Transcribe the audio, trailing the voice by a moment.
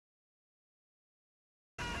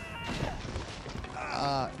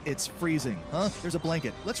It's freezing. Huh? There's a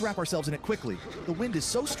blanket. Let's wrap ourselves in it quickly. The wind is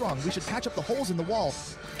so strong, we should patch up the holes in the wall.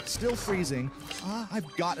 Still freezing.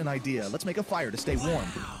 I've got an idea. Let's make a fire to stay warm.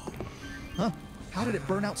 Huh? How did it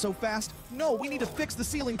burn out so fast? No, we need to fix the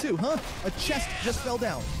ceiling too, huh? A chest just fell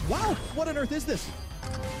down. Wow, what on earth is this?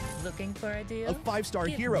 Looking for a deal? A 5-star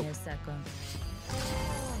Give hero. me a second.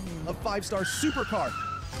 A 5-star supercar.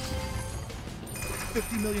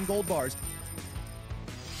 50 million gold bars.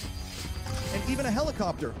 And even a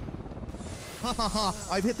helicopter. Ha ha ha,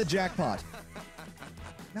 I've hit the jackpot.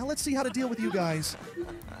 Now let's see how to deal with you guys.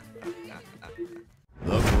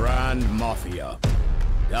 The Grand Mafia.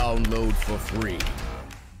 Download for free.